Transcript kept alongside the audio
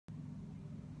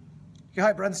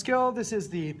Hi, Brunskill. This is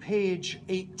the page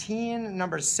 18,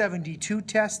 number 72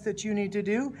 test that you need to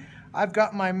do. I've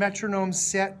got my metronome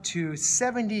set to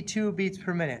 72 beats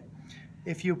per minute.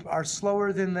 If you are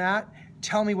slower than that,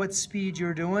 tell me what speed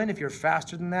you're doing. If you're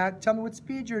faster than that, tell me what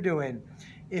speed you're doing.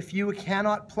 If you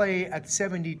cannot play at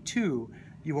 72,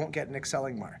 you won't get an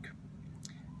excelling mark.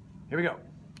 Here we go.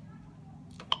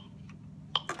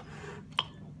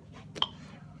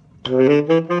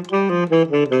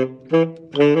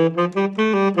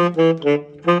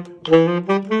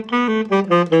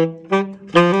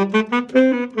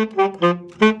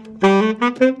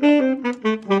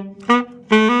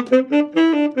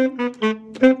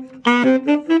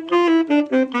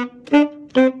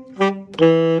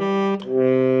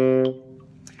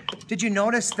 Did you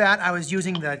notice that I was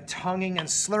using the tonguing and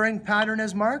slurring pattern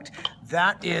as marked?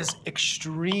 That is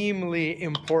extremely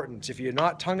important. If you're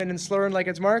not tonguing and slurring like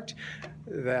it's marked,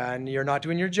 then you're not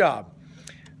doing your job.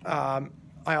 I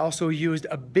also used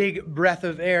a big breath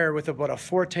of air with about a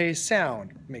forte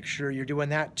sound. Make sure you're doing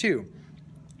that too.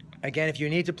 Again, if you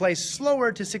need to play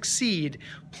slower to succeed,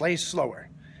 play slower.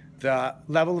 The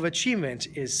level of achievement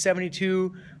is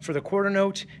 72 for the quarter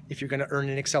note if you're going to earn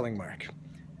an excelling mark.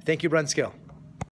 Thank you, Brunskill.